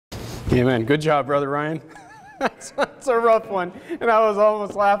Amen. Good job, Brother Ryan. That's a rough one. And I was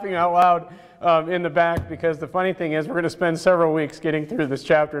almost laughing out loud in the back, because the funny thing is we're going to spend several weeks getting through this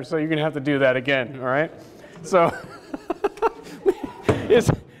chapter, so you're going to have to do that again, all right? So,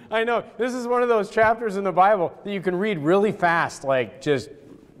 I know, this is one of those chapters in the Bible that you can read really fast, like just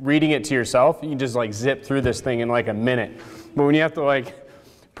reading it to yourself. You can just like zip through this thing in like a minute. But when you have to like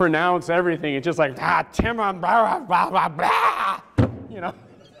pronounce everything, it's just like, Timon, blah, blah, blah, blah, you know.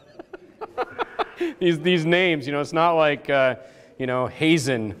 these names, you know, it's not like, you know,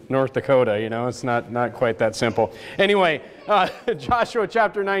 Hazen, North Dakota, you know, it's not quite that simple. Anyway, Joshua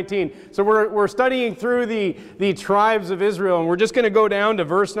chapter 19. So we're studying through the tribes of Israel, and we're just going to go down to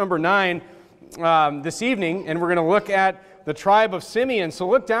verse number 9 this evening, and we're going to look at the tribe of Simeon. So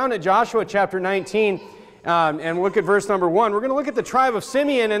look down at Joshua chapter 19 and look at verse number 1. We're going to look at the tribe of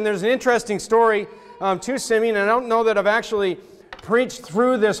Simeon, and there's an interesting story to Simeon, and I don't know that I've actually preached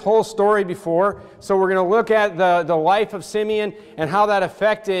through this whole story before. So we're going to look at the life of Simeon and how that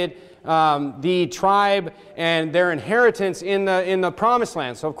affected the tribe and their inheritance in the promised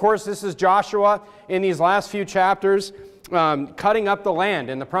land. So of course this is Joshua in these last few chapters cutting up the land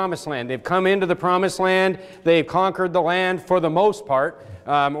in the promised land. They've come into the promised land. They've conquered the land for the most part,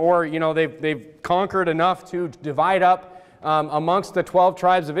 or you know, they've conquered enough to divide up amongst the 12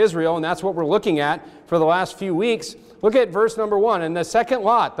 tribes of Israel, and that's what we're looking at for the last few weeks. Look at verse number 1. And the second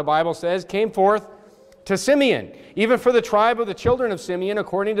lot, the Bible says, came forth to Simeon, even for the tribe of the children of Simeon,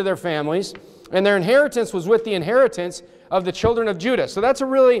 according to their families. And their inheritance was with the inheritance of the children of Judah. So that's a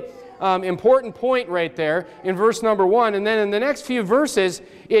really important point right there in verse number 1. And then in the next few verses,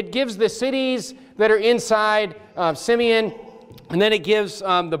 it gives the cities that are inside Simeon, and then it gives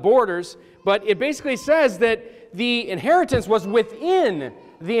the borders. But it basically says that the inheritance was within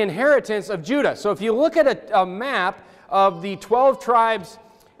the inheritance of Judah. So if you look at a map of the 12 tribes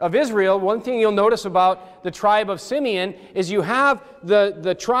of Israel, one thing you'll notice about the tribe of Simeon is you have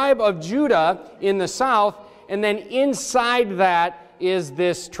the tribe of Judah in the south, and then inside that is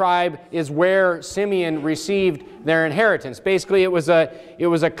this tribe is where Simeon received their inheritance. Basically, it was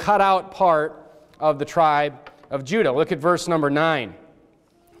a cutout part of the tribe of Judah. Look at verse number 9.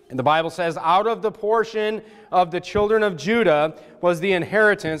 And the Bible says, out of the portion of the children of Judah was the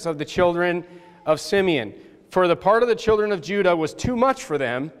inheritance of the children of Simeon. For the part of the children of Judah was too much for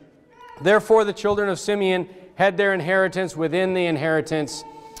them. Therefore the children of Simeon had their inheritance within the inheritance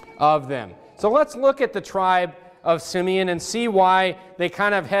of them. So let's look at the tribe of Simeon and see why they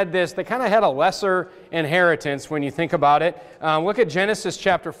kind of had this. They kind of had a lesser inheritance when you think about it. Look at Genesis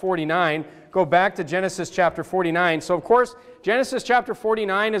chapter 49. Go back to Genesis chapter 49. So of course, Genesis chapter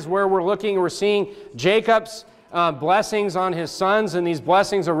 49 is where we're seeing Jacob's blessings on his sons, and these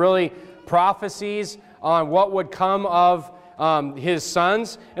blessings are really prophecies on what would come of his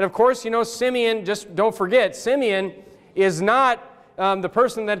sons. And of course, you know, Simeon, just don't forget, Simeon is not the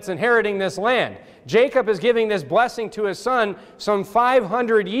person that's inheriting this land. Jacob is giving this blessing to his son some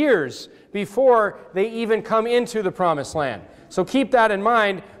 500 years before they even come into the promised land. So keep that in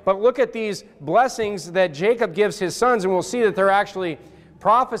mind, but look at these blessings that Jacob gives his sons, and we'll see that they're actually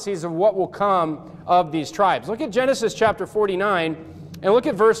prophecies of what will come of these tribes. Look at Genesis chapter 49, and look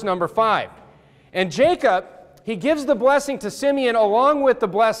at verse number 5. And Jacob, he gives the blessing to Simeon along with the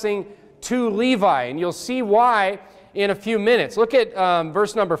blessing to Levi, and you'll see why in a few minutes. Look at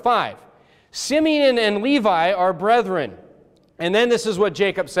verse number 5. Simeon and Levi are brethren. And then this is what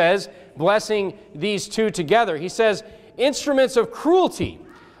Jacob says, blessing these two together. He says, instruments of cruelty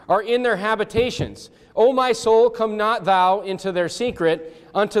are in their habitations. O my soul, come not thou into their secret,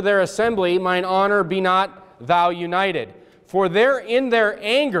 unto their assembly mine honor be not thou united. For in their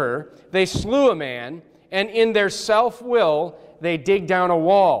anger they slew a man, and in their self-will they dig down a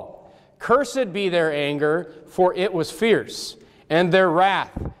wall. Cursed be their anger, for it was fierce, and their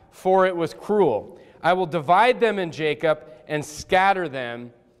wrath, for it was cruel. I will divide them in Jacob and scatter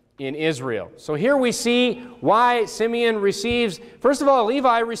them in Israel. So here we see why Simeon receives, first of all,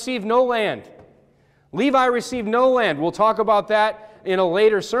 Levi received no land. Levi received no land. We'll talk about that in a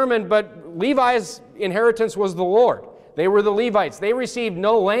later sermon, but Levi's inheritance was the Lord. They were the Levites. They received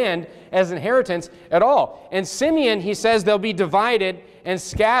no land as inheritance at all. And Simeon, he says, they'll be divided and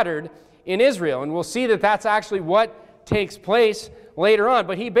scattered in Israel. And we'll see that that's actually what takes place later on.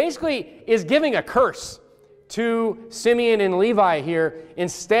 But he basically is giving a curse to Simeon and Levi here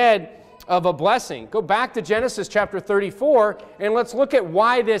instead of a blessing. Go back to Genesis chapter 34 and let's look at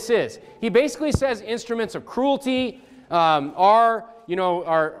why this is. He basically says instruments of cruelty are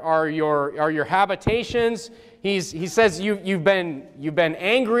your habitations. He says you've been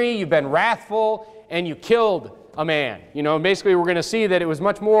angry, you've been wrathful, and you killed a man. You know, basically we're going to see that it was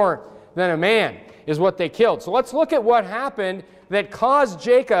much more than a man is what they killed. So let's look at what happened that caused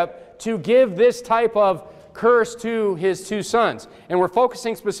Jacob to give this type of curse to his two sons. And we're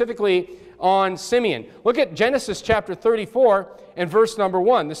focusing specifically on Simeon. Look at Genesis chapter 34 and verse number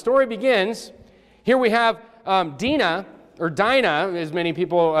 1. The story begins, here we have Dinah, as many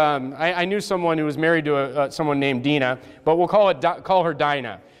people, I knew someone who was married to someone named Dinah, but we'll call her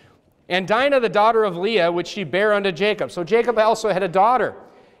Dinah. And Dinah, the daughter of Leah, which she bare unto Jacob. So Jacob also had a daughter,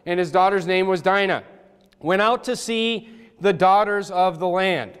 and his daughter's name was Dinah. Went out to see the daughters of the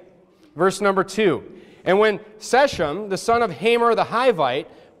land. Verse number 2. And when Shechem, the son of Hamor the Hivite,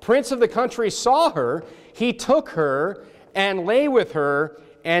 prince of the country, saw her, he took her and lay with her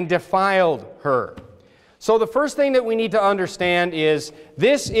and defiled her. So the first thing that we need to understand is,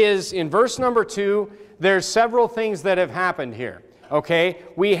 this is, in verse number 2, there's several things that have happened here. Okay?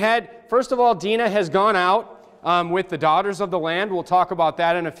 We had, first of all, Dinah has gone out with the daughters of the land. We'll talk about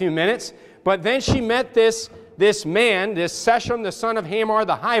that in a few minutes. But then she met this man, this Shechem, the son of Hamor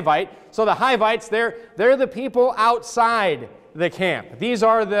the Hivite. So the Hivites, they're the people outside the camp. These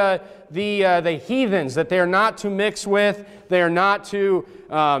are the heathens that they're not to mix with, they are not to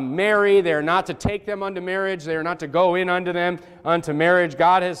marry, they are not to take them unto marriage, they are not to go in unto them unto marriage.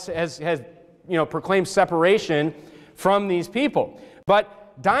 God has proclaimed separation from these people.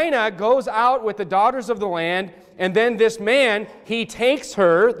 But Dinah goes out with the daughters of the land, and then this man, he takes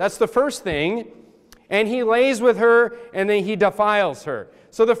her, that's the first thing, and he lays with her, and then he defiles her.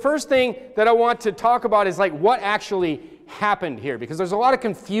 So the first thing that I want to talk about is like what actually happened here, because there's a lot of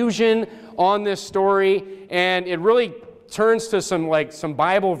confusion on this story, and it really turns to some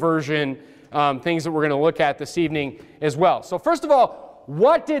Bible version things that we're going to look at this evening as well. So first of all,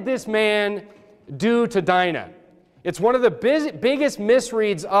 what did this man do to Dinah? It's one of the biggest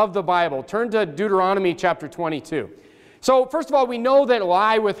misreads of the Bible. Turn to Deuteronomy chapter 22. So first of all, we know that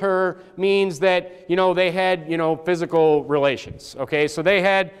lie with her means that, they had, physical relations. Okay, so they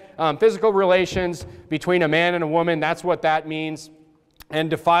had physical relations between a man and a woman. That's what that means. And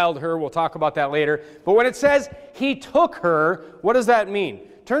defiled her. We'll talk about that later. But when it says he took her, what does that mean?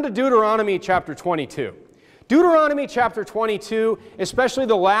 Turn to Deuteronomy chapter 22. Deuteronomy chapter 22, especially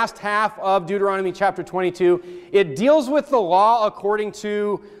the last half of Deuteronomy chapter 22, it deals with the law according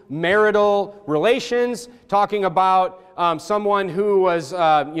to marital relations, talking about someone who was,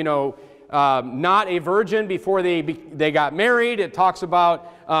 not a virgin before they got married. It talks about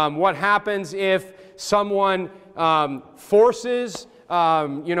what happens if someone forces,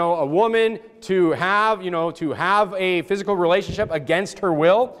 a woman to have a physical relationship against her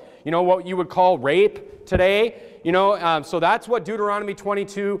will. What you would call rape today. So that's what Deuteronomy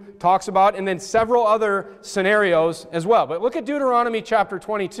 22 talks about, and then several other scenarios as well. But look at Deuteronomy chapter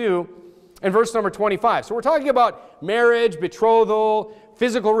 22 and verse number 25. So we're talking about marriage, betrothal,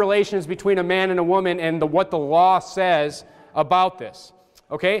 physical relations between a man and a woman, and what the law says about this.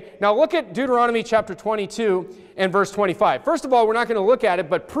 Okay, now look at Deuteronomy chapter 22 and verse 25. First of all, we're not going to look at it,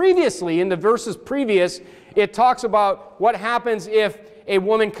 but previously, in the verses previous, it talks about what happens if a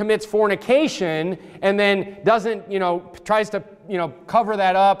woman commits fornication and then doesn't, tries to, cover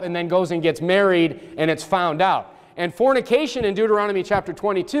that up and then goes and gets married and it's found out. And fornication in Deuteronomy chapter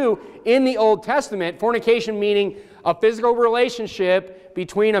 22, in the Old Testament, fornication meaning a physical relationship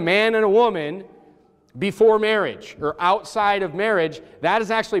between a man and a woman before marriage or outside of marriage, that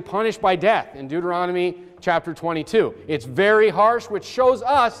is actually punished by death in Deuteronomy chapter 22. It's very harsh, which shows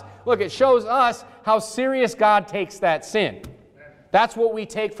us, it shows us how serious God takes that sin. That's what we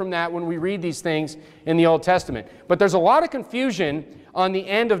take from that when we read these things in the Old Testament. But there's a lot of confusion on the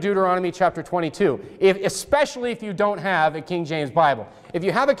end of Deuteronomy chapter 22, especially if you don't have a King James Bible. If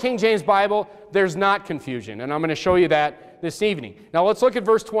you have a King James Bible, there's not confusion, and I'm going to show you that this evening. Now let's look at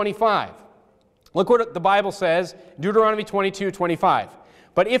verse 25. Look what the Bible says, Deuteronomy 22:25.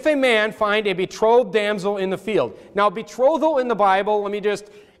 But if a man find a betrothed damsel in the field. Now betrothal in the Bible, let me just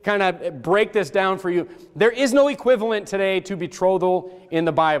kind of break this down for you. There is no equivalent today to betrothal in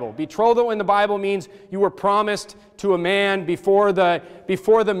the Bible. Betrothal in the Bible means you were promised to a man before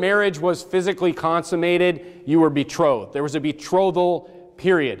the marriage was physically consummated. You were betrothed. There was a betrothal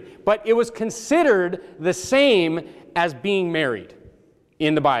period. But it was considered the same as being married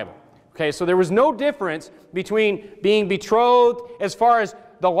in the Bible. Okay, so there was no difference between being betrothed as far as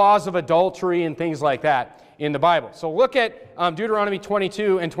the laws of adultery and things like that in the Bible. So look at Deuteronomy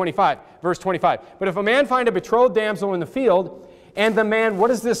 22 and 25, verse 25. But if a man find a betrothed damsel in the field, and the man, what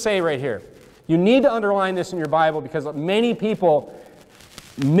does this say right here? You need to underline this in your Bible because many people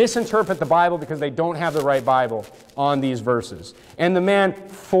misinterpret the Bible because they don't have the right Bible on these verses. And the man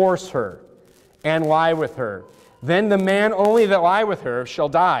force her and lie with her then the man only that lie with her shall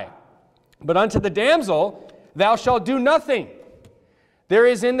die. But unto the damsel thou shalt do nothing. There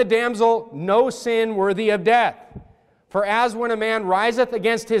is in the damsel no sin worthy of death. For as when a man riseth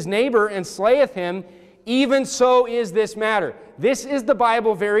against his neighbor and slayeth him, even so is this matter. This is the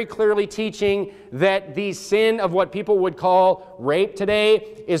Bible very clearly teaching that the sin of what people would call rape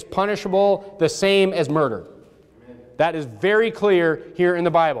today is punishable the same as murder. That is very clear here in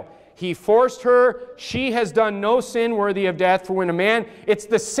the Bible. He forced her. She has done no sin worthy of death. For when a man, it's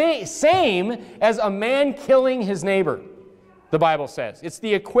the same as a man killing his neighbor, the Bible says. It's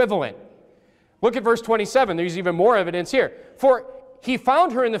the equivalent. Look at verse 27. There's even more evidence here. For he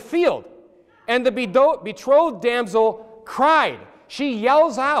found her in the field, and the betrothed damsel cried. She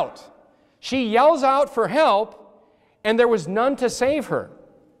yells out. She yells out for help, and there was none to save her.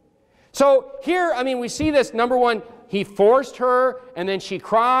 So here, I mean, we see this. Number one, he forced her, and then she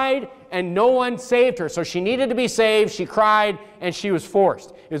cried, and no one saved her. So she needed to be saved, she cried, and she was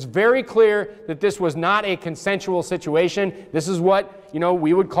forced. It's very clear that this was not a consensual situation. This is what,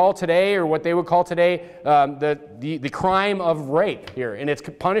 we would call today, or what they would call today, the crime of rape here. And it's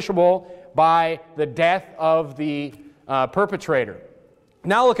punishable by the death of the perpetrator.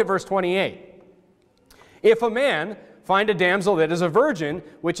 Now look at verse 28. If a man find a damsel that is a virgin,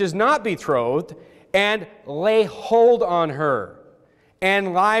 which is not betrothed, and lay hold on her,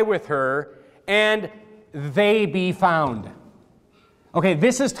 and lie with her, and they be found. Okay,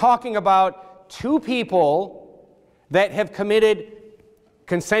 this is talking about two people that have committed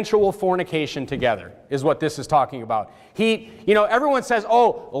consensual fornication together, is what this is talking about. Everyone says,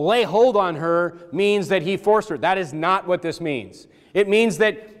 oh, lay hold on her means that he forced her. That is not what this means. It means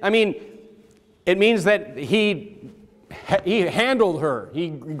that, he handled her.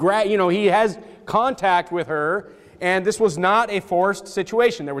 He has contact with her, and this was not a forced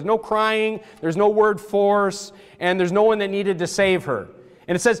situation. There was no crying, there's no word force, and there's no one that needed to save her.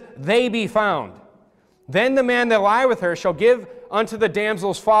 And it says, they be found. Then the man that lie with her shall give unto the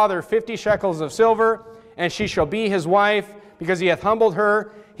damsel's father 50 shekels of silver, and she shall be his wife, because he hath humbled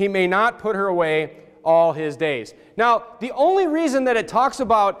her. He may not put her away all his days. Now, the only reason that it talks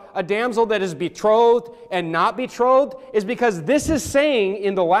about a damsel that is betrothed and not betrothed is because this is saying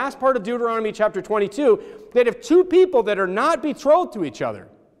in the last part of Deuteronomy chapter 22 that if two people that are not betrothed to each other,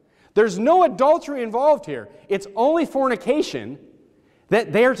 there's no adultery involved here. It's only fornication,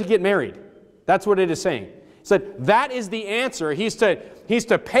 that they are to get married. That's what it is saying. It said that is the answer. He's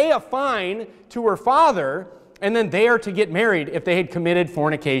to pay a fine to her father, and then they are to get married if they had committed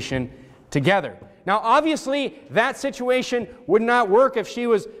fornication together. Now, obviously, that situation would not work if she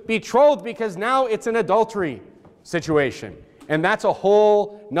was betrothed, because now it's an adultery situation. And that's a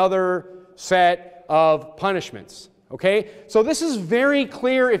whole nother set of punishments. Okay? So this is very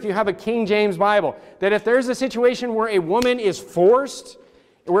clear if you have a King James Bible, that if there's a situation where a woman is forced,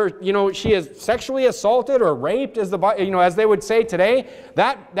 where, she is sexually assaulted or raped, as as they would say today,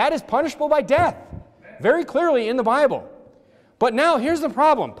 that is punishable by death. Very clearly in the Bible. But now, here's the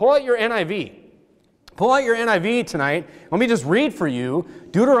problem. Pull out your NIV. Pull out your NIV tonight. Let me just read for you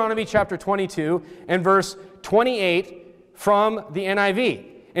Deuteronomy chapter 22 and verse 28 from the NIV.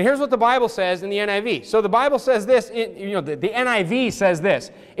 And here's what the Bible says in the NIV. So the Bible says this, the NIV says this.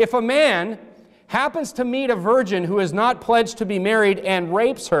 If a man happens to meet a virgin who is not pledged to be married and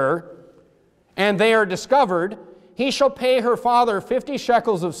rapes her, and they are discovered, he shall pay her father 50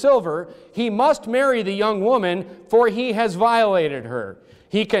 shekels of silver. He must marry the young woman, for he has violated her.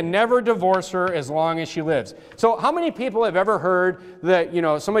 He can never divorce her as long as she lives. So how many people have ever heard that,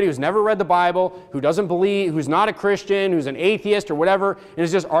 somebody who's never read the Bible, who doesn't believe, who's not a Christian, who's an atheist or whatever, and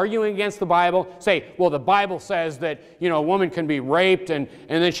is just arguing against the Bible, say, well, the Bible says that, a woman can be raped and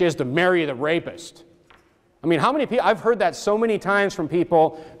then she has to marry the rapist. I mean, how many people, I've heard that so many times from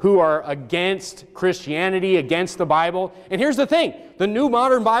people who are against Christianity, against the Bible. And here's the thing, the New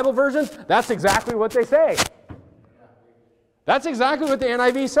Modern Bible versions, that's exactly what they say. That's exactly what the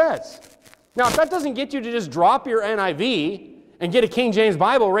NIV says. Now, if that doesn't get you to just drop your NIV and get a King James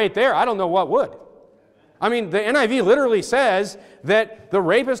Bible right there, I don't know what would. I mean, the NIV literally says that the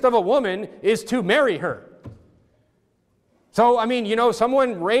rapist of a woman is to marry her. So, I mean,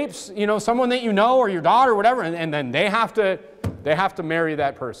 someone rapes, someone that or your daughter or whatever, and then they have to marry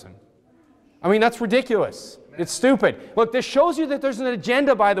that person. I mean, that's ridiculous. It's stupid. Look, this shows you that there's an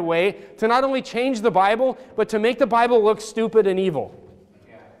agenda, by the way, to not only change the Bible, but to make the Bible look stupid and evil.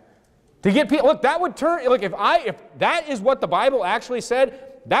 Yeah. To get people, look, that would turn, look, if that is what the Bible actually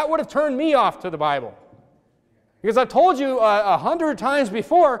said, that would have turned me off to the Bible. Because I've told you 100 times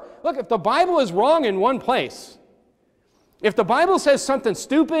before, look, if the Bible is wrong in one place, If the Bible says something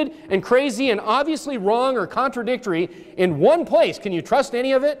stupid and crazy and obviously wrong or contradictory in one place, can you trust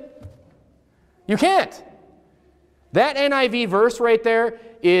any of it? You can't. That NIV verse right there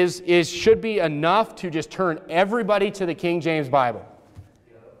should be enough to just turn everybody to the King James Bible.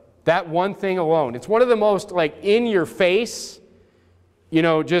 That one thing alone. It's one of the most like in your face,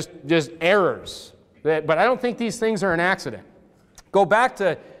 just errors. But I don't think these things are an accident. Go back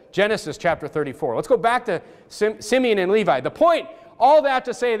to Genesis chapter 34. Let's go back to Simeon and Levi. The point, all that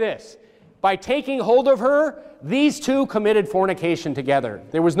to say this. By taking hold of her, these two committed fornication together.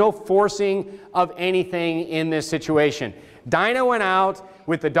 There was no forcing of anything in this situation. Dinah went out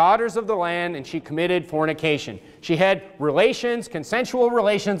with the daughters of the land and she committed fornication. She had relations, consensual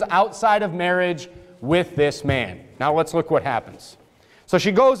relations outside of marriage with this man. Now let's look what happens. So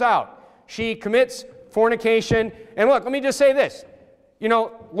she goes out. She commits fornication. And look, let me just say this.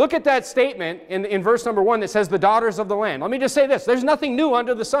 Look at that statement in verse number 1 that says the daughters of the land. Let me just say this. There's nothing new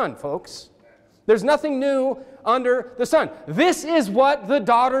under the sun, folks. There's nothing new under the sun. This is what the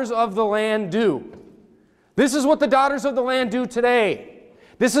daughters of the land do. This is what the daughters of the land do today.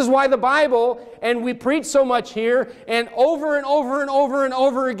 This is why the Bible, and we preach so much here, and over and over and over and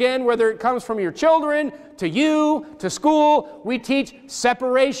over again, whether it comes from your children, to you, to school, we teach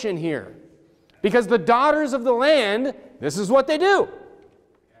separation here. Because the daughters of the land, this is what they do.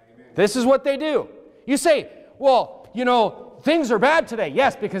 This is what they do. You say, well, things are bad today.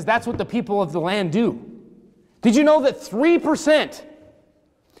 Yes, because that's what the people of the land do. Did you know that 3%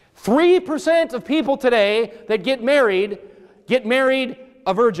 of people today that get married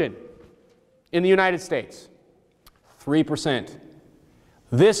a virgin in the United States? 3%.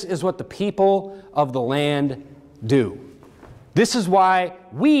 This is what the people of the land do. This is why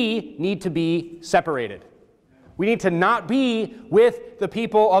we need to be separated. We need to not be with the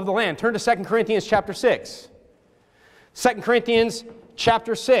people of the land. Turn to 2 Corinthians chapter 6. 2 Corinthians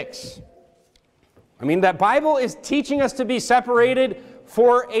chapter 6. That Bible is teaching us to be separated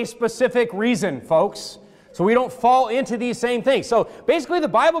for a specific reason, folks. So we don't fall into these same things. So basically the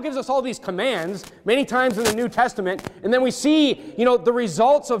Bible gives us all these commands many times in the New Testament, and then we see, the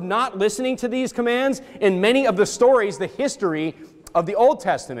results of not listening to these commands in many of the stories, the history of the Old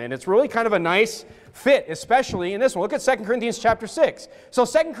Testament. It's really kind of a nice fit, especially in this one. Look at 2 Corinthians chapter 6. So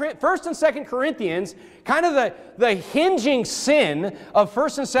 1st and 2 Corinthians, kind of the hinging sin of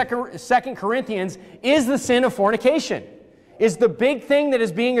 1st and 2nd Corinthians is the sin of fornication. Is the big thing that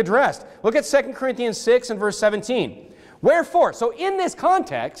is being addressed. Look at 2 Corinthians 6 and verse 17. Wherefore, so in this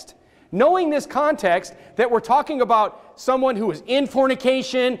context, knowing this context that we're talking about someone who was in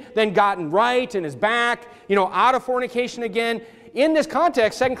fornication, then gotten right and is back, out of fornication again. In this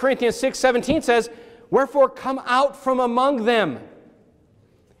context, 2 Corinthians 6:17 says, wherefore come out from among them,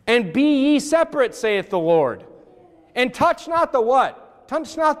 and be ye separate, saith the Lord. And touch not the what?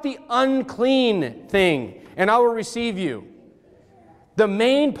 Touch not the unclean thing, and I will receive you. The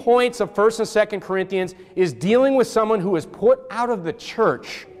main points of 1st and 2nd Corinthians is dealing with someone who is put out of the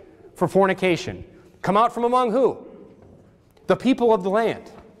church for fornication. Come out from among who? The people of the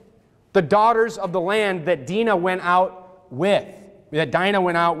land. The daughters of the land that Dinah went out with.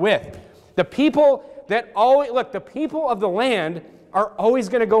 The people that always, look, the people of the land are always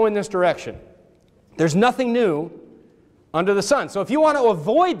going to go in this direction. There's nothing new under the sun. So if you want to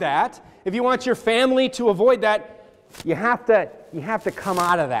avoid that, if you want your family to avoid that, you have to come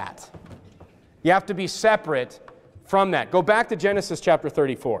out of that. You have to be separate from that. Go back to Genesis chapter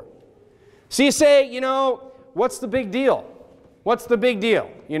 34. So you say, what's the big deal? What's the big deal?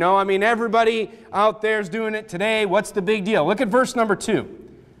 Everybody out there is doing it today. What's the big deal? Look at verse number 2.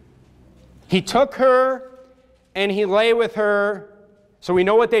 He took her and he lay with her. So we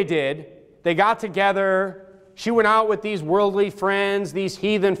know what they did. They got together. She went out with these worldly friends, these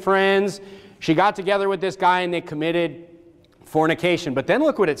heathen friends. She got together with this guy and they committed fornication. But then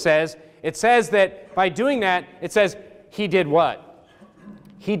look what it says. It says that by doing that, it says he did what?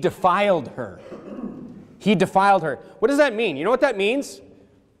 He defiled her. He defiled her. What does that mean? You know what that means?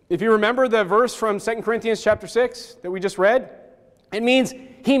 If you remember the verse from 2 Corinthians chapter 6 that we just read, it means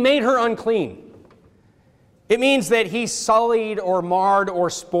he made her unclean. It means that he sullied or marred or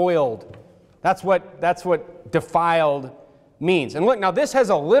spoiled. That's what defiled means. And look, now this has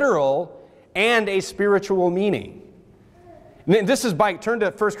a literal and a spiritual meaning. This is turn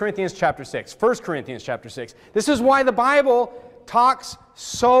to 1 Corinthians chapter 6. 1 Corinthians chapter 6. This is why the Bible talks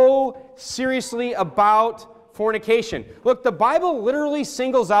so seriously about fornication. Look, the Bible literally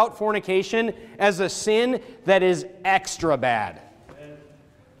singles out fornication as a sin that is extra bad.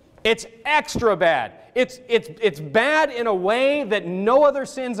 It's extra bad. It's bad in a way that no other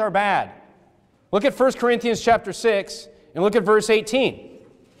sins are bad. Look at 1 Corinthians chapter 6 And look at verse 18.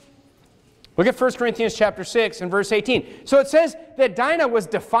 Look at 1 Corinthians chapter 6 and verse 18. So it says that Dinah was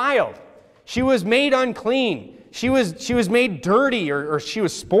defiled. She was made unclean. She was made dirty, or she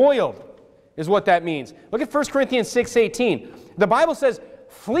was spoiled, is what that means. Look at 1 Corinthians 6:18. The Bible says,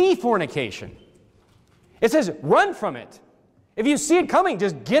 flee fornication. It says, run from it. If you see it coming,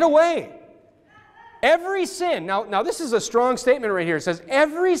 just get away. Every sin, now this is a strong statement right here. It says,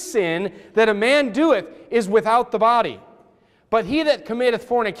 every sin that a man doeth is without the body. But he that committeth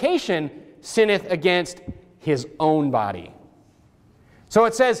fornication sinneth against his own body. So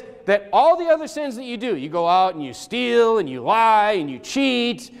it says that all the other sins that you do, you go out and you steal and you lie and you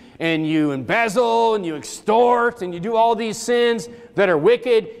cheat and you embezzle and you extort and you do all these sins that are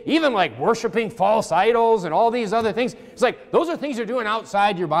wicked, even like worshiping false idols and all these other things. It's like those are things you're doing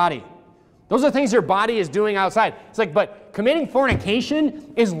outside your body. Those are things your body is doing outside. It's like, but committing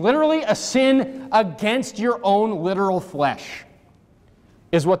fornication is literally a sin against your own literal flesh,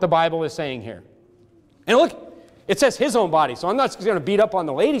 is what the Bible is saying here. And look, it says his own body, so I'm not just going to beat up on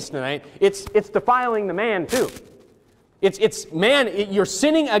the ladies tonight. It's defiling the man too. You're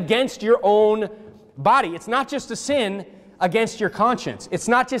sinning against your own body. It's not just a sin against your conscience. It's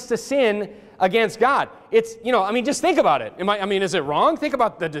not just a sin against God. It's, just think about it. Is it wrong? Think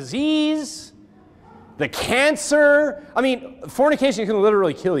about the disease, the cancer. Fornication can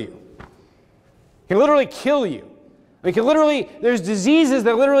literally kill you. It can literally kill you. There's diseases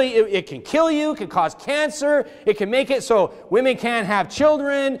that literally, it can kill you, it can cause cancer, it can make it so women can't have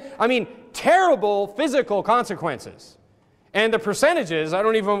children. Terrible physical consequences. And the percentages, I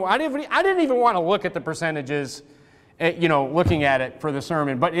didn't even want to look at the percentages, looking at it for the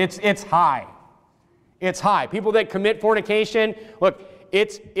sermon, but it's high. It's high. People that commit fornication, look,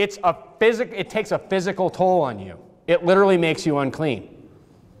 it takes a physical toll on you. It literally makes you unclean.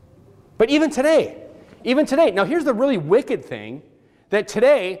 But even today, now here's the really wicked thing, that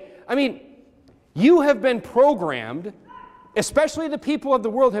today, you have been programmed, especially the people of the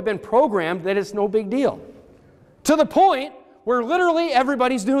world have been programmed that it's no big deal. To the point where literally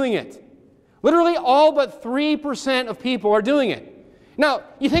everybody's doing it. Literally all but 3% of people are doing it. Now,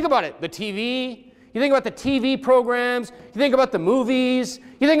 you think about it, the TV, you think about the TV programs, you think about the movies,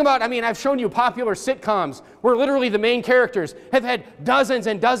 you think about, I've shown you popular sitcoms where literally the main characters have had dozens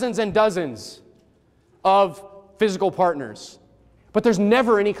and dozens and dozens of physical partners. But there's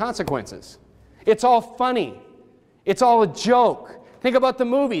never any consequences. It's all funny. It's all a joke. Think about the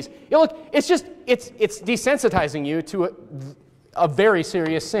movies. Look, it's desensitizing you to a very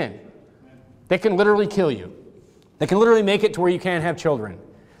serious sin. They can literally kill you. They can literally make it to where you can't have children.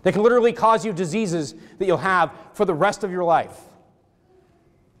 They can literally cause you diseases that you'll have for the rest of your life.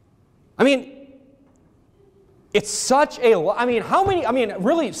 It's such a, how many,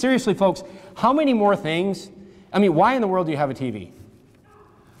 really, seriously, folks, how many more things, why in the world do you have a TV?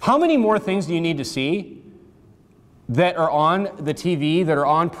 How many more things do you need to see that are on the TV, that are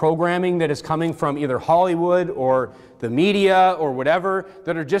on programming that is coming from either Hollywood or the media or whatever,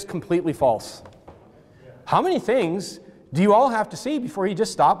 that are just completely false? How many things do you all have to see before you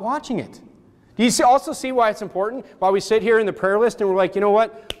just stop watching it? Do you also see why it's important? Why we sit here in the prayer list and we're like, you know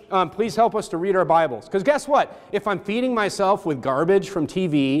what? Please help us to read our Bibles. Because guess what? If I'm feeding myself with garbage from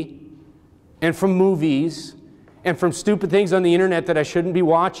TV and from movies and from stupid things on the internet that I shouldn't be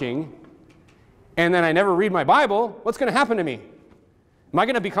watching, and then I never read my Bible, what's going to happen to me? Am I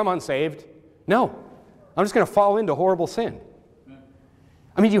going to become unsaved? No. I'm just going to fall into horrible sin.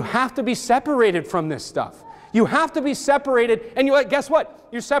 You have to be separated from this stuff. You have to be separated, and guess what?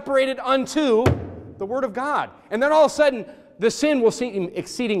 You're separated unto the Word of God. And then all of a sudden, the sin will seem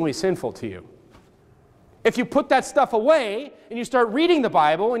exceedingly sinful to you. If you put that stuff away, and you start reading the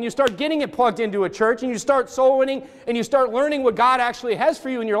Bible, and you start getting it plugged into a church, and you start soul winning, and you start learning what God actually has for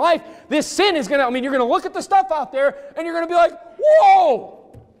you in your life, this sin is going to, you're going to look at the stuff out there, and you're going to be like,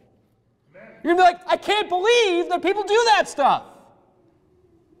 whoa! You're going to be like, I can't believe that people do that stuff.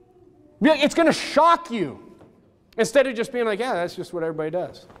 It's going to shock you. Instead of just being like, yeah, that's just what everybody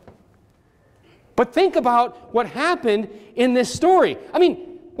does. But think about what happened in this story.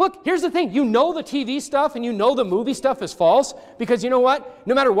 Look, here's the thing. You know the TV stuff and you know the movie stuff is false because you know what?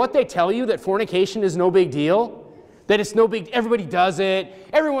 No matter what they tell you that fornication is no big deal, that it's no big, everybody does it.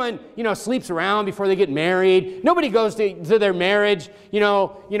 Everyone, sleeps around before they get married. Nobody goes to their marriage,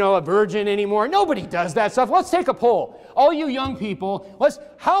 a virgin anymore. Nobody does that stuff. Let's take a poll. All you young people,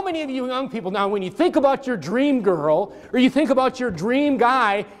 how many of you young people now, when you think about your dream girl or you think about your dream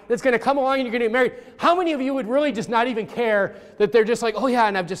guy that's going to come along and you're going to get married, how many of you would really just not even care that they're just like, oh yeah,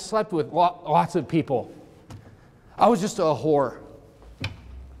 and I've just slept with lots of people. I was just a whore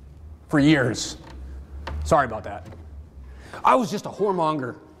for years. Sorry about that. I was just a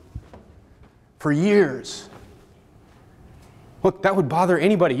whoremonger for years. Look, that would bother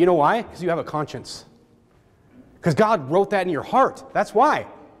anybody. You know why? Because you have a conscience. Because God wrote that in your heart. That's why.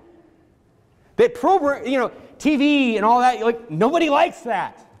 That program, TV and all that, like, nobody likes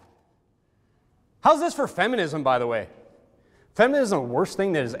that. How's this for feminism, by the way? Feminism is the worst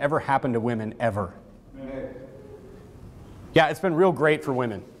thing that has ever happened to women, ever. Yeah, it's been real great for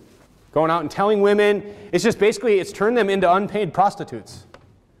women. Going out and telling women, it's just basically, it's turned them into unpaid prostitutes.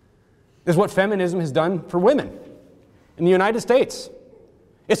 Is what feminism has done for women in the United States.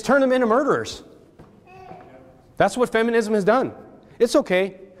 It's turned them into murderers. That's what feminism has done. It's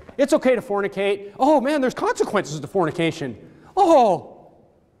okay. It's okay to fornicate. Oh man, there's consequences to fornication. Oh,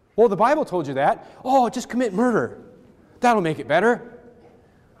 well, the Bible told you that. Oh, just commit murder. That'll make it better.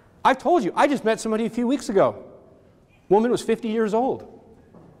 I've told you, I just met somebody a few weeks ago. Woman was 50 years old.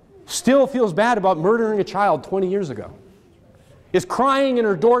 Still feels bad about murdering a child 20 years ago. Is crying in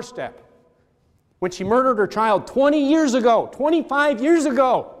her doorstep when she murdered her child 20 years ago, 25 years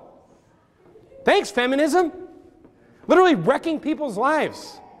ago. Thanks, feminism. Literally wrecking people's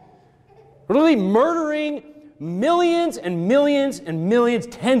lives. Literally murdering millions and millions and millions,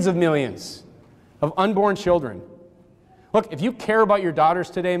 tens of millions of unborn children. Look, if you care about your daughters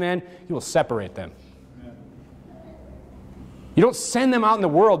today, man, you will separate them. You don't send them out in the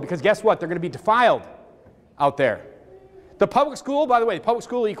world because guess what? They're going to be defiled out there. The public school, by the way, the public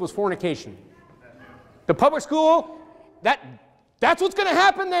school equals fornication. The public school, that's what's going to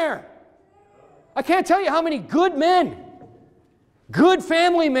happen there. I can't tell you how many good men, good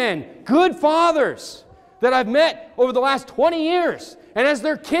family men, good fathers that I've met over the last 20 years. And as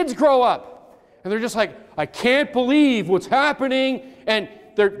their kids grow up, and they're just like, I can't believe what's happening. And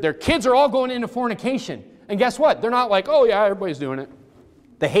their kids are all going into fornication. And guess what? They're not like, oh yeah, everybody's doing it.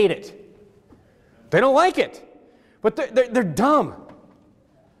 They hate it. They don't like it. But they're dumb.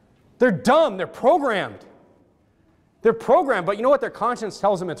 They're dumb. They're programmed. They're programmed, but you know what? Their conscience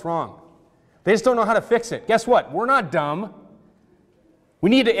tells them it's wrong. They just don't know how to fix it. Guess what? We're not dumb. We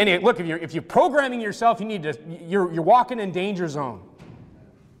need to, and look, if you're programming yourself, you're walking in danger zone.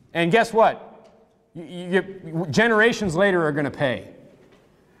 And guess what? Generations later are going to pay.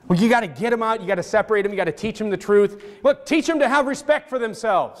 Well, you got to get them out. You got to separate them. You got to teach them the truth. Look, teach them to have respect for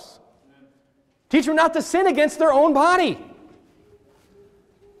themselves. Teach them not to sin against their own body.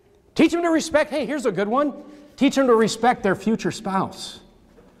 Teach them to respect. Hey, here's a good one. Teach them to respect their future spouse.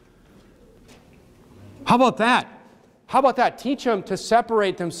 How about that? How about that? Teach them to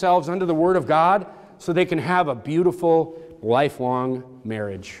separate themselves under the Word of God so they can have a beautiful, lifelong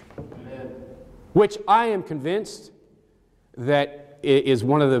marriage. Amen. Which I am convinced that is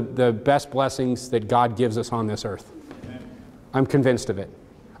one of the best blessings that God gives us on this earth. Amen. I'm convinced of it.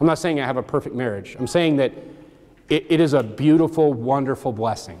 I'm not saying I have a perfect marriage. I'm saying that it is a beautiful, wonderful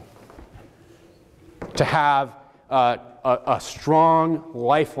blessing to have a strong,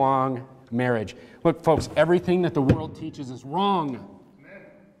 lifelong marriage. Look, folks, everything that the world teaches is wrong.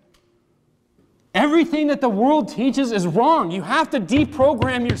 Everything that the world teaches is wrong. You have to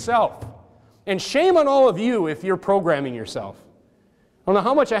deprogram yourself. And shame on all of you if you're programming yourself. I don't know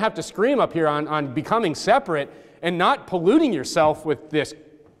how much I have to scream up here on becoming separate and not polluting yourself with this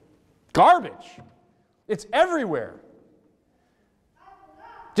garbage. It's everywhere.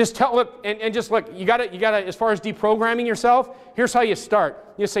 Just tell, look, and just look, you gotta, as far as deprogramming yourself, here's how you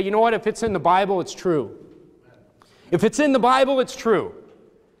start. You say, you know what, if it's in the Bible, it's true. If it's in the Bible, it's true.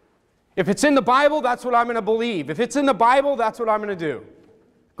 If it's in the Bible, that's what I'm going to believe. If it's in the Bible, that's what I'm going to do.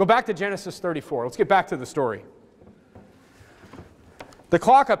 Go back to Genesis 34. Let's get back to the story. The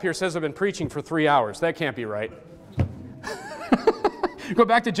clock up here says I've been preaching for 3 hours. That can't be right. Go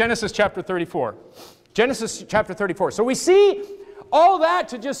back to Genesis chapter 34. Genesis chapter 34. So we see all that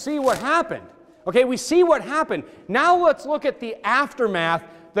to just see what happened. Okay, we see what happened. Now let's look at the aftermath,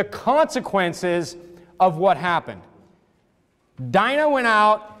 the consequences of what happened. Dinah went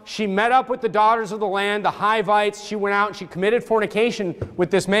out, she met up with the daughters of the land, the Hivites. She went out and she committed fornication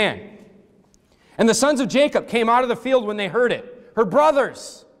with this man. And the sons of Jacob came out of the field when they heard it. Her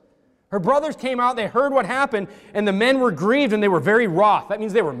brothers came out, they heard what happened, and the men were grieved and they were very wroth. That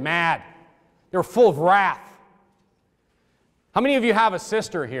means they were mad. They were full of wrath. How many of you have a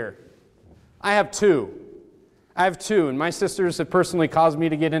sister here? I have two. And my sisters have personally caused me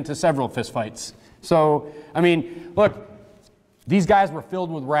to get into several fistfights. So, I mean, look, these guys were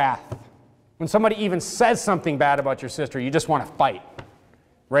filled with wrath. When somebody even says something bad about your sister, you just want to fight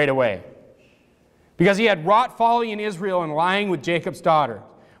right away. Because he had wrought folly in Israel and lying with Jacob's daughter,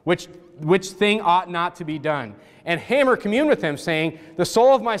 which thing ought not to be done. And Hamor communed with him, saying, the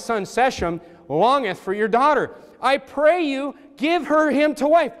soul of my son Shechem longeth for your daughter. I pray you, give him to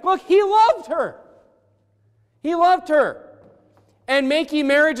wife. Look, he loved her. He loved her. And make ye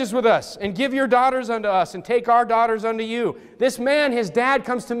marriages with us, and give your daughters unto us, and take our daughters unto you. This man, his dad,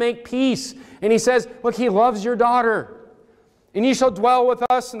 comes to make peace. And he says, look, he loves your daughter. And ye shall dwell with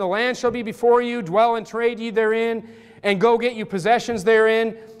us, and the land shall be before you. Dwell and trade ye therein, and go get you possessions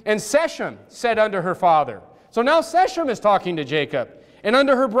therein. And Shechem said unto her father. So now Shechem is talking to Jacob, and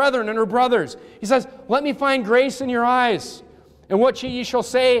unto her brethren and her brothers. He says, let me find grace in your eyes, and what ye shall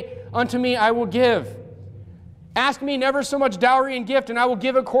say unto me I will give. Ask me never so much dowry and gift, and I will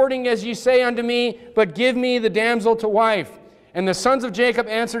give according as ye say unto me, but give me the damsel to wife. And the sons of Jacob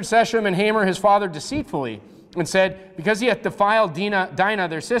answered Shechem and Hamor his father deceitfully, and said, because he hath defiled Dinah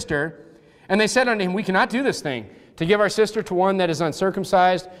their sister. And they said unto him, we cannot do this thing, to give our sister to one that is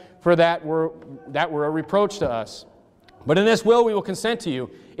uncircumcised, for that were a reproach to us. But in this will we will consent to you.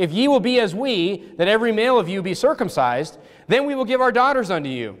 If ye will be as we, that every male of you be circumcised, then we will give our daughters unto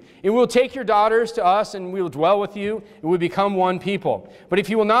you. And we will take your daughters to us, and we will dwell with you, and we will become one people. But if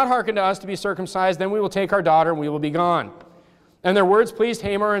you will not hearken to us to be circumcised, then we will take our daughter, and we will be gone. And their words pleased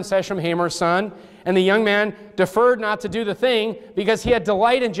Hamor and Shechem, Hamor's son. And the young man deferred not to do the thing, because he had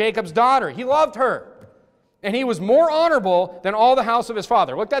delight in Jacob's daughter. He loved her. And he was more honorable than all the house of his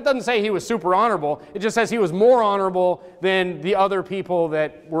father. Look, that doesn't say he was super honorable. It just says he was more honorable than the other people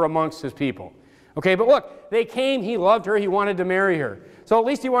that were amongst his people. Okay, but look, they came, he loved her, he wanted to marry her. So at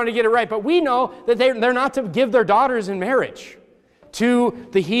least he wanted to get it right. But we know that they're not to give their daughters in marriage to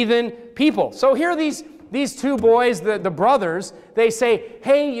the heathen people. So here are these two boys, the brothers, they say,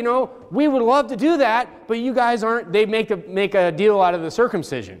 hey, you know, we would love to do that, but you guys aren't, they make a deal out of the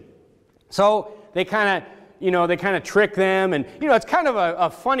circumcision. So they kind of trick them, and it's kind of a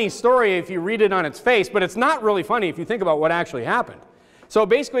funny story if you read it on its face, but it's not really funny if you think about what actually happened. So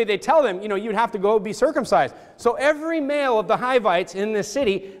basically they tell them, you'd have to go be circumcised. So every male of the Hivites in this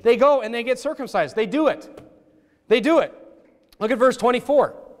city, they go and they get circumcised. They do it. They do it. Look at verse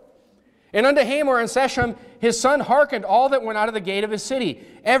 24. And unto Hamor and Shechem his son hearkened all that went out of the gate of his city.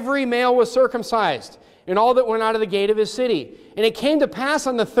 Every male was circumcised, and all that went out of the gate of his city. And it came to pass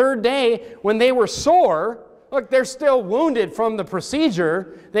on the third day, when they were sore, look, they're still wounded from the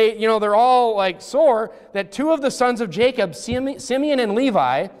procedure, they're all like sore, that two of the sons of Jacob, Simeon and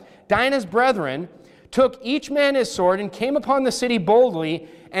Levi, Dinah's brethren, took each man his sword, and came upon the city boldly,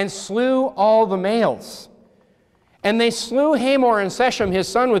 and slew all the males. And they slew Hamor and Shechem his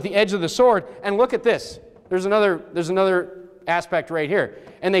son with the edge of the sword. And look at this. There's another aspect right here.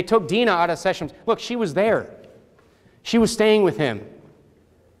 And they took Dinah out of Shechem's. Look, she was there. She was staying with him.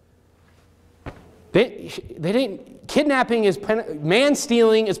 They didn't. Kidnapping is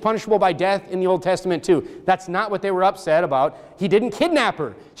man-stealing is punishable by death in the Old Testament too. That's not what they were upset about. He didn't kidnap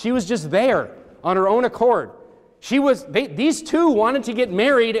her. She was just there on her own accord. These two wanted to get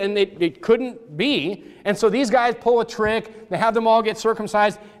married, and it couldn't be. And so these guys pull a trick. They have them all get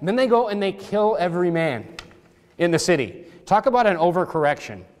circumcised. And then they go and they kill every man in the city. Talk about an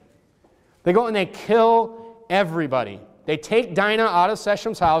overcorrection. They go and they kill everybody. They take Dinah out of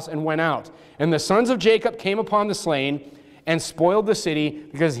Shechem's house and went out. And the sons of Jacob came upon the slain and spoiled the city,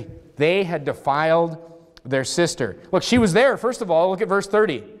 because they had defiled their sister. Look, she was there, first of all. Look at verse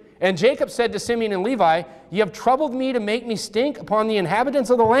 30. And Jacob said to Simeon and Levi, ye have troubled me to make me stink upon the inhabitants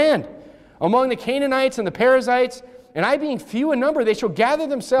of the land, among the Canaanites and the Perizzites, and I being few in number, they shall gather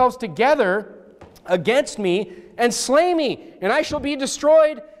themselves together against me and slay me, and I shall be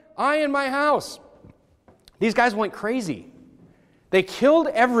destroyed, I and my house. These guys went crazy. They killed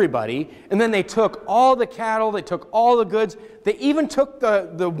everybody, and then they took all the cattle, they took all the goods, they even took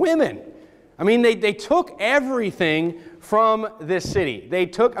the women. I mean, they took everything from this city.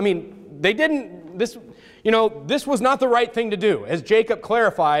 This was not the right thing to do, as Jacob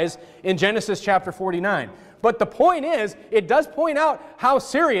clarifies in Genesis chapter 49. But the point is, it does point out how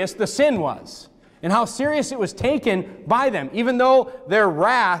serious the sin was, and how serious it was taken by them, even though their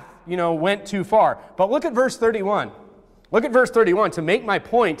wrath, went too far. But look at verse 31. Look at verse 31 to make my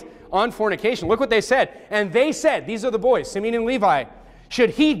point on fornication. Look what they said. And they said, these are the boys, Simeon and Levi,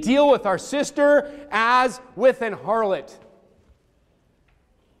 should he deal with our sister as with an harlot?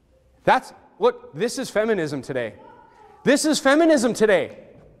 Look, this is feminism today. This is feminism today.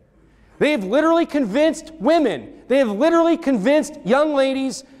 They have literally convinced women, they have literally convinced young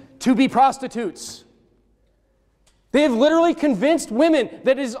ladies to be prostitutes. They have literally convinced women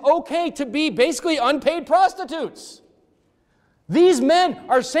that it is okay to be basically unpaid prostitutes. These men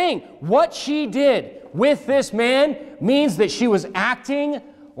are saying what she did with this man means that she was acting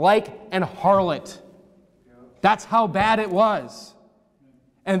like an harlot. That's how bad it was.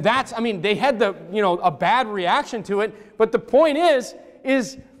 And that's, I mean, they had the, a bad reaction to it, but the point is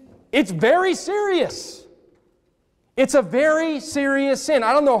it's very serious. It's a very serious sin.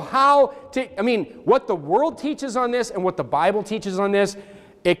 I don't know what the world teaches on this and what the Bible teaches on this,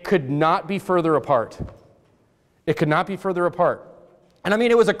 it could not be further apart. It could not be further apart. And I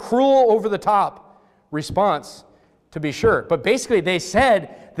mean, it was a cruel, over-the-top response, to be sure. But basically, they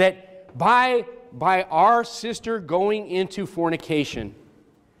said that by our sister going into fornication,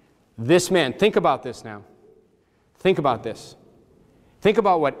 this man, think about this now. Think about this. Think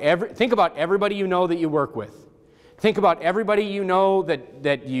about everybody you know that you work with. Think about everybody you know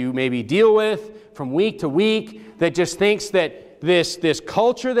that you maybe deal with from week to week that just thinks that this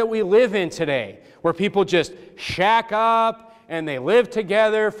culture that we live in today, where people just shack up and they live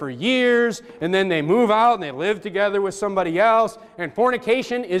together for years, and then they move out and they live together with somebody else, and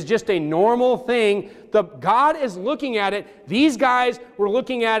fornication is just a normal thing. God is looking at it. These guys were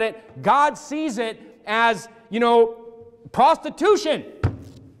looking at it. God sees it as, prostitution.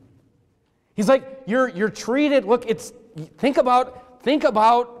 He's like, you're treated, look, think about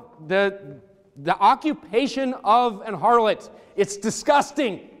the occupation of an harlot. It's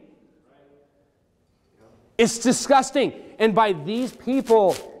disgusting. It's disgusting. And by these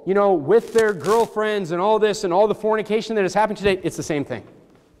people, with their girlfriends and all this and all the fornication that has happened today, it's the same thing.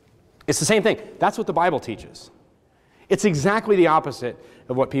 It's the same thing. That's what the Bible teaches. It's exactly the opposite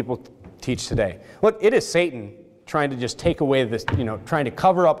of what people teach today. Look, it is Satan trying to just take away this, trying to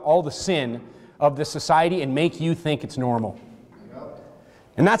cover up all the sin of the society and make you think it's normal.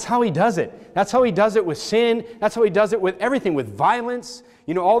 And that's how he does it. That's how he does it with sin. That's how he does it with everything, with violence.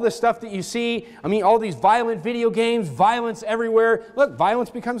 All this stuff that you see, all these violent video games, violence everywhere. Look, violence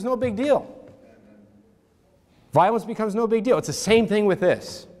becomes no big deal. Violence becomes no big deal. It's the same thing with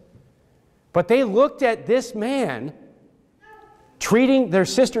this. But they looked at this man treating their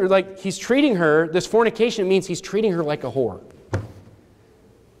sister like he's treating her. This fornication means he's treating her like a whore,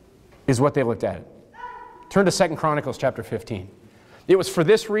 is what they looked at it. Turn to 2 Chronicles chapter 15. It was for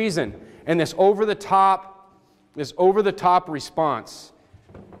this reason and this over-the-top response.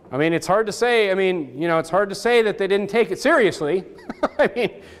 It's hard to say, it's hard to say that they didn't take it seriously.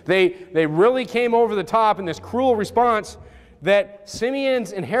 They really came over the top in this cruel response that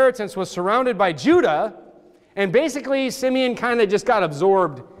Simeon's inheritance was surrounded by Judah, and basically Simeon kind of just got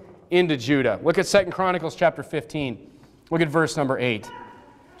absorbed into Judah. Look at 2 Chronicles chapter 15. Look at verse number 8.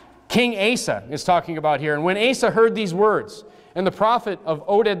 King Asa is talking about here. And when Asa heard these words, and the prophet of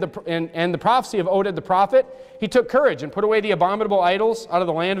Oded, and the prophecy of Oded the prophet, he took courage and put away the abominable idols out of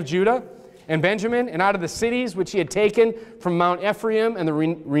the land of Judah and Benjamin, and out of the cities which he had taken from Mount Ephraim, and the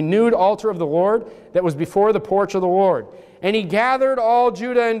renewed altar of the Lord that was before the porch of the Lord. And he gathered all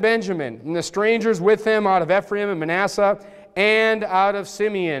Judah and Benjamin, and the strangers with them out of Ephraim and Manasseh, and out of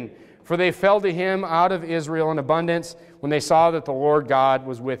Simeon, for they fell to him out of Israel in abundance when they saw that the Lord God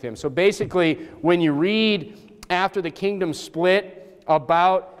was with him. So basically, when you read after the kingdom split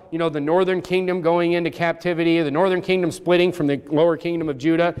about, the northern kingdom going into captivity, the northern kingdom splitting from the lower kingdom of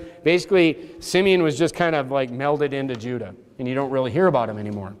Judah, basically Simeon was just kind of like melded into Judah, and you don't really hear about him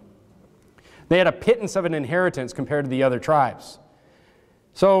anymore. They had a pittance of an inheritance compared to the other tribes.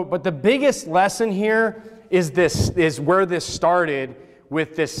 So, but the biggest lesson here is where this started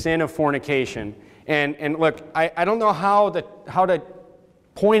with this sin of fornication. And look, I don't know how to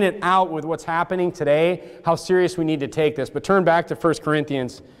point it out with what's happening today, how serious we need to take this. But turn back to 1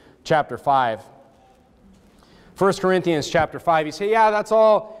 Corinthians chapter 5. 1 Corinthians chapter 5, you say, yeah, that's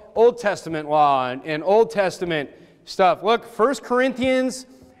all Old Testament law and Old Testament stuff. Look, 1 Corinthians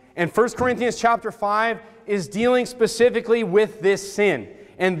and 1 Corinthians chapter 5 is dealing specifically with this sin.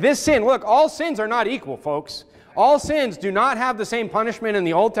 And this sin, look, all sins are not equal, folks. All sins do not have the same punishment in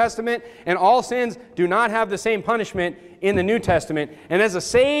the Old Testament, and all sins do not have the same punishment in the New Testament. And as a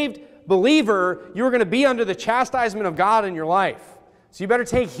saved believer, you're going to be under the chastisement of God in your life. So you better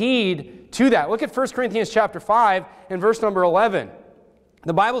take heed to that. Look at 1 Corinthians chapter 5 and verse number 11.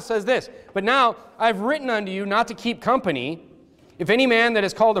 The Bible says this, "But now I've written unto you not to keep company, if any man that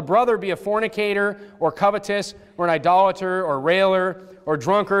is called a brother be a fornicator, or covetous, or an idolater, or railer, or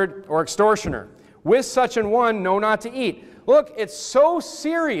drunkard, or extortioner. With such an one, know not to eat." Look, it's so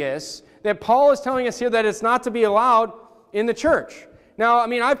serious that Paul is telling us here that it's not to be allowed in the church. Now,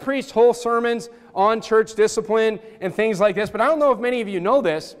 I've preached whole sermons on church discipline and things like this, but I don't know if many of you know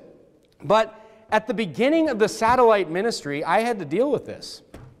this, but at the beginning of the satellite ministry, I had to deal with this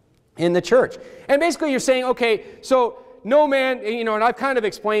in the church. And basically you're saying, okay, so no man, you know, and I've kind of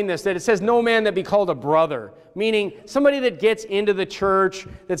explained this, that it says no man that be called a brother, meaning somebody that gets into the church,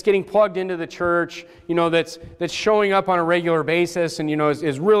 that's getting plugged into the church, you know, that's showing up on a regular basis and, you know,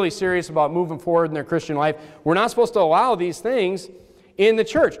 is really serious about moving forward in their Christian life. We're not supposed to allow these things in the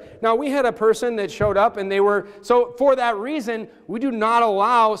church. Now, we had a person that showed up and so for that reason, we do not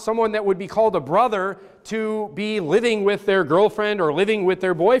allow someone that would be called a brother to be living with their girlfriend or living with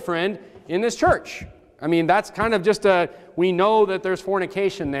their boyfriend in this church. I mean, that's kind of just we know that there's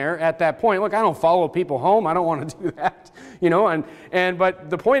fornication there at that point. Look, I don't follow people home. I don't want to do that, you know, but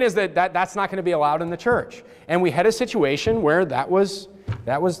the point is that's not going to be allowed in the church. And we had a situation where that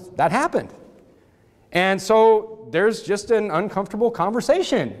happened. And so there's just an uncomfortable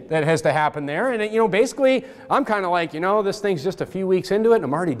conversation that has to happen there. And, you know, basically, I'm kind of like, you know, this thing's just a few weeks into it and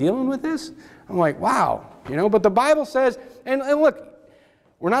I'm already dealing with this. I'm like, wow, you know, but the Bible says, and look,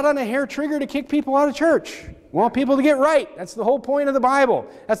 we're not on a hair trigger to kick people out of church. We want people to get right. That's the whole point of the Bible.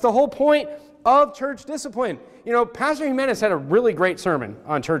 That's the whole point of church discipline. You know, Pastor Jimenez had a really great sermon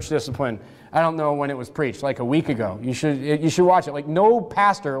on church discipline. I don't know when it was preached, like a week ago. You should watch it. Like, no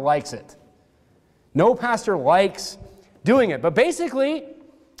pastor likes it. No pastor likes doing it. But basically,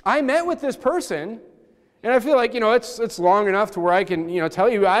 I met with this person, and I feel like, you know, it's long enough to where I can, you know, tell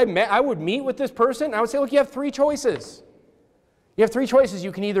you I would meet with this person, and I would say, look, you have three choices. You have three choices.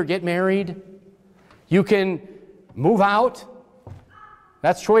 You can either get married, you can move out.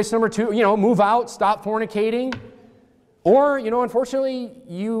 That's choice number 2. You know, move out, stop fornicating. Or, you know, unfortunately,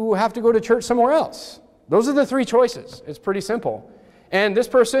 you have to go to church somewhere else. Those are the three choices. It's pretty simple. And this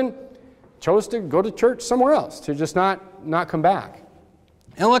person chose to go to church somewhere else, to just not come back.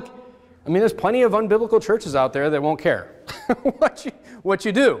 And look, I mean, there's plenty of unbiblical churches out there that won't care what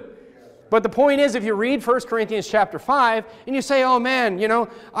you do. But the point is, if you read 1 Corinthians chapter 5, and you say, oh man, you know,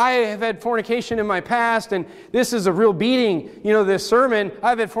 I have had fornication in my past, and this is a real beating, you know, this sermon,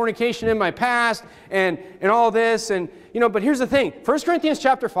 I've had fornication in my past, and all this, and, you know, but here's the thing, 1 Corinthians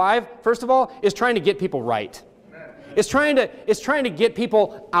chapter 5, first of all, is trying to get people right. It's trying to get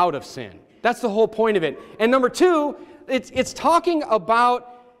people out of sin. That's the whole point of it. And number 2, it's talking about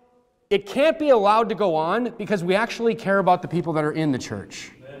it can't be allowed to go on because we actually care about the people that are in the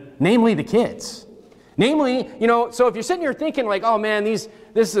church. Namely the kids. Namely, you know, so if you're sitting here thinking like, oh man, this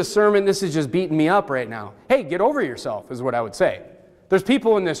is a sermon, this is just beating me up right now. Hey, get over yourself is what I would say. There's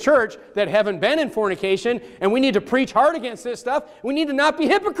people in this church that haven't been in fornication, and we need to preach hard against this stuff. We need to not be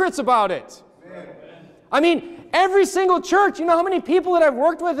hypocrites about it. Amen. I mean, every single church, you know how many people that I've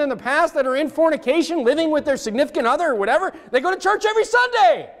worked with in the past that are in fornication, living with their significant other or whatever, they go to church every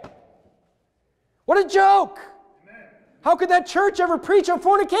Sunday. What a joke. How could that church ever preach on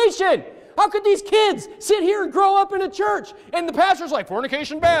fornication? How could these kids sit here and grow up in a church? And the pastor's like,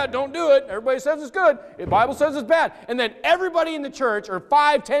 fornication bad, don't do it. Everybody says it's good. The Bible says it's bad. And then everybody in the church, or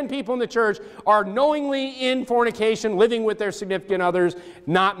 5, 10 people in the church, are knowingly in fornication, living with their significant others,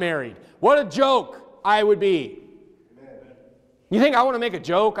 not married. What a joke I would be. Amen. You think I want to make a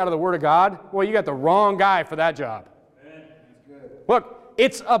joke out of the Word of God? Well, you got the wrong guy for that job. Amen. That's good. Look.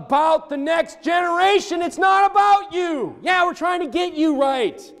 It's about the next generation. It's not about you. Yeah, we're trying to get you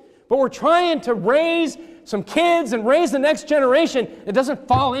right. But we're trying to raise some kids and raise the next generation that doesn't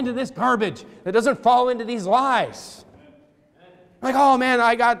fall into this garbage, that doesn't fall into these lies. Like, oh man,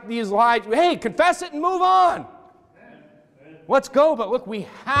 I got these lies. Hey, confess it and move on. Let's go. But look, we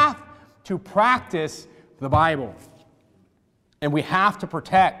have to practice the Bible. And we have to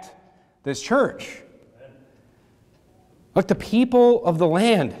protect this church. Look, the people of the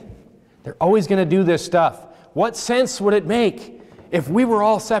land, they're always going to do this stuff. What sense would it make if we were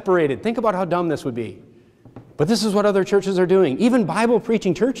all separated? Think about how dumb this would be. But this is what other churches are doing, even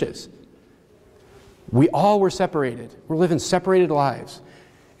Bible-preaching churches. We all were separated. We're living separated lives.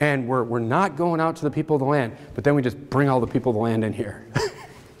 And we're not going out to the people of the land, but then we just bring all the people of the land in here.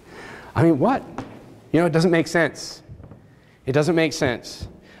 I mean, what? You know, it doesn't make sense. It doesn't make sense.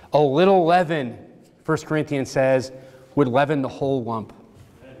 A little leaven, 1 Corinthians says, would leaven the whole lump.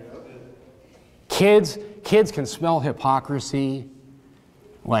 Kids can smell hypocrisy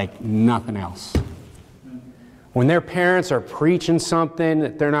like nothing else. When their parents are preaching something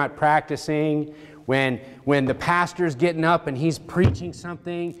that they're not practicing, when the pastor's getting up and he's preaching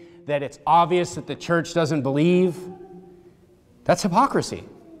something that it's obvious that the church doesn't believe, that's hypocrisy.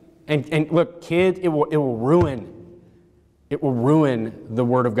 And look, kids, it will ruin. It will ruin the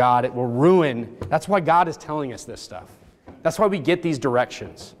Word of God. It will ruin. That's why God is telling us this stuff. That's why we get these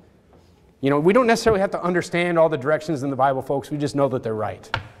directions. You know, we don't necessarily have to understand all the directions in the Bible, folks. We just know that they're right.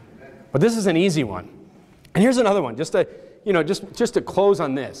 But this is an easy one. And here's another one, just to close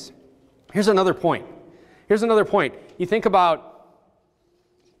on this. Here's another point. Here's another point. You think about,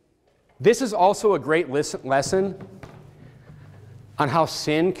 this is also a great lesson on how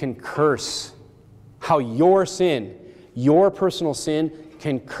sin can curse, how your sin, your personal sin,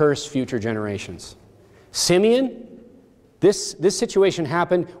 can curse future generations. Simeon, this situation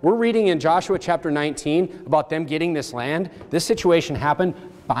happened. We're reading in Joshua chapter 19 about them getting this land. This situation happened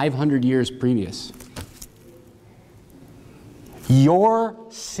 500 years previous. Your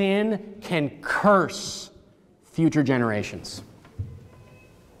sin can curse future generations.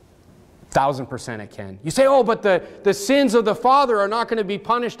 1000% it can. You say, oh, but the sins of the father are not going to be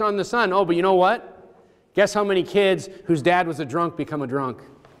punished on the son. Oh, but you know what? Guess how many kids whose dad was a drunk become a drunk?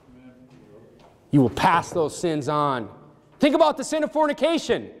 You will pass those sins on. Think about the sin of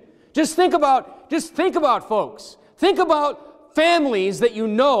fornication. Just think about folks. Think about families that you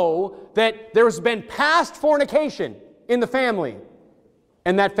know that there's been past fornication in the family,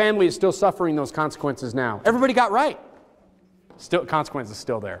 and that family is still suffering those consequences now. Everybody got right. Still, consequences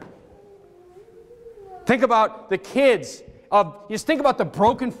still there. Think about the kids of, just think about the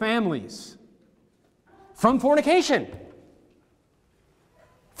broken families from fornication.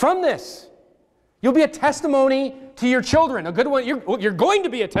 From this. You'll be a testimony to your children. A good one. You're going to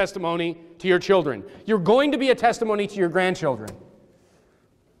be a testimony to your children. You're going to be a testimony to your grandchildren.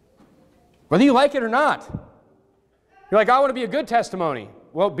 Whether you like it or not. You're like, I want to be a good testimony.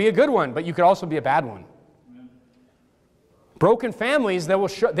 Well, be a good one, but you could also be a bad one. Broken families,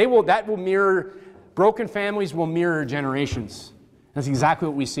 broken families will mirror generations. That's exactly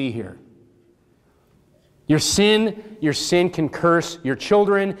what we see here. Your sin can curse your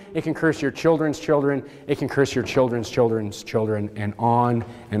children, it can curse your children's children, it can curse your children's children's children, and on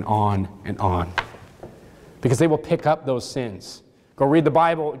and on and on. Because they will pick up those sins. Go read the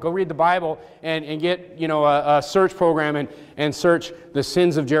Bible and get, a search program and search the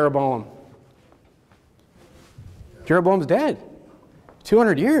sins of Jeroboam. Jeroboam's dead.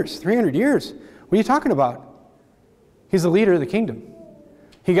 200 years, 300 years. What are you talking about? He's the leader of the kingdom.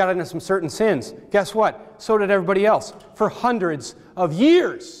 He got into some certain sins. Guess what? So did everybody else for hundreds of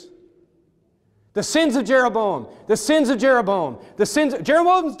years. The sins of Jeroboam. The sins of Jeroboam.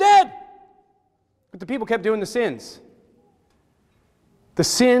 Jeroboam's dead! But the people kept doing the sins. The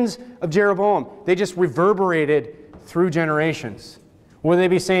sins of Jeroboam. They just reverberated through generations. What would they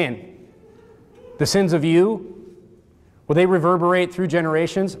be saying? The sins of you? Will they reverberate through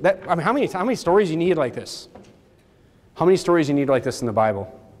generations? How many stories you need like this? How many stories you need like this in the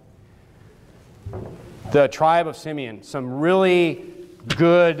Bible? The tribe of Simeon. Some really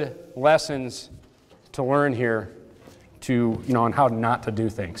good lessons to learn here on how not to do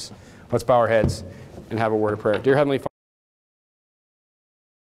things. Let's bow our heads and have a word of prayer. Dear Heavenly Father,